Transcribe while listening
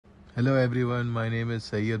Hello everyone, my name is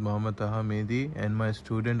Syed Mohammad Taha Mehdi and my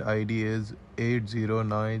student ID is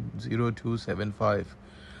 8090275.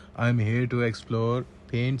 I'm here to explore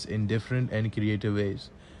paints in different and creative ways.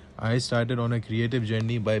 I started on a creative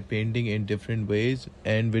journey by painting in different ways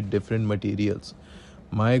and with different materials.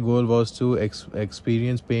 My goal was to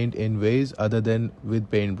experience paint in ways other than with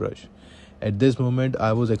paintbrush. At this moment,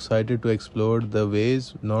 I was excited to explore the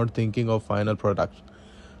ways, not thinking of final product.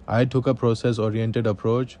 I took a process oriented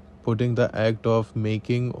approach, putting the act of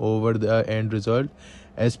making over the end result,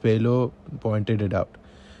 as Pelo pointed it out.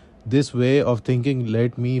 This way of thinking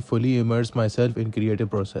let me fully immerse myself in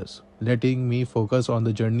creative process, letting me focus on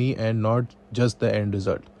the journey and not just the end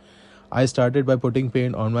result. I started by putting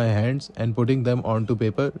paint on my hands and putting them onto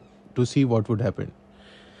paper to see what would happen.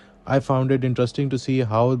 I found it interesting to see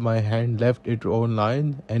how my hand left its own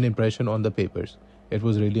line and impression on the papers. It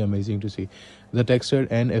was really amazing to see. The texture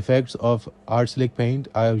and effects of art slick paint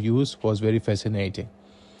I used was very fascinating.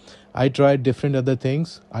 I tried different other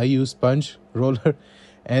things. I used sponge, roller,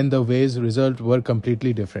 and the ways results were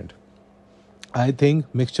completely different. I think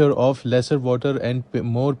mixture of lesser water and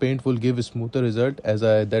more paint will give a smoother result as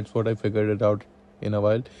I that's what I figured it out in a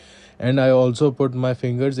while. And I also put my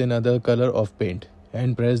fingers in other color of paint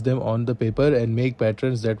and press them on the paper and make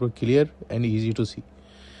patterns that were clear and easy to see.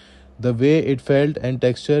 The way it felt and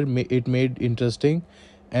texture it made interesting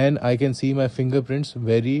and I can see my fingerprints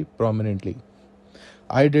very prominently.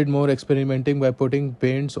 I did more experimenting by putting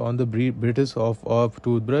paints on the bristles of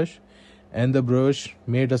toothbrush and the brush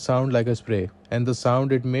made a sound like a spray and the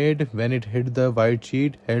sound it made when it hit the white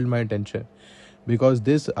sheet held my attention. Because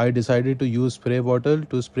this I decided to use spray bottle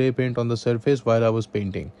to spray paint on the surface while I was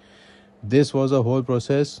painting. This was a whole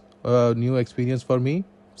process, a new experience for me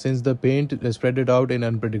since the paint spread it out in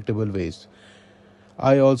unpredictable ways.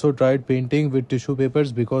 I also tried painting with tissue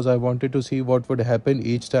papers because I wanted to see what would happen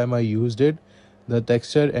each time I used it. The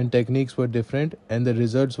texture and techniques were different and the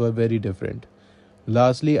results were very different.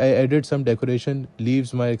 Lastly, I added some decoration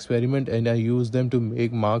leaves my experiment and I used them to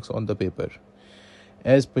make marks on the paper.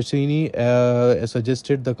 As Pacini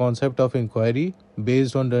suggested, the concept of inquiry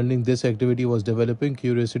based on learning this activity was developing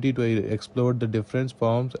curiosity to explore the different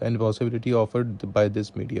forms and possibility offered by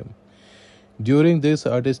this medium. During this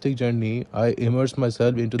artistic journey, I immersed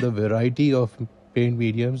myself into the variety of paint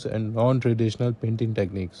mediums and non-traditional painting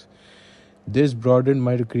techniques. This broadened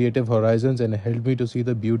my creative horizons and helped me to see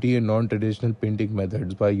the beauty in non-traditional painting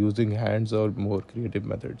methods by using hands or more creative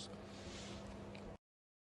methods.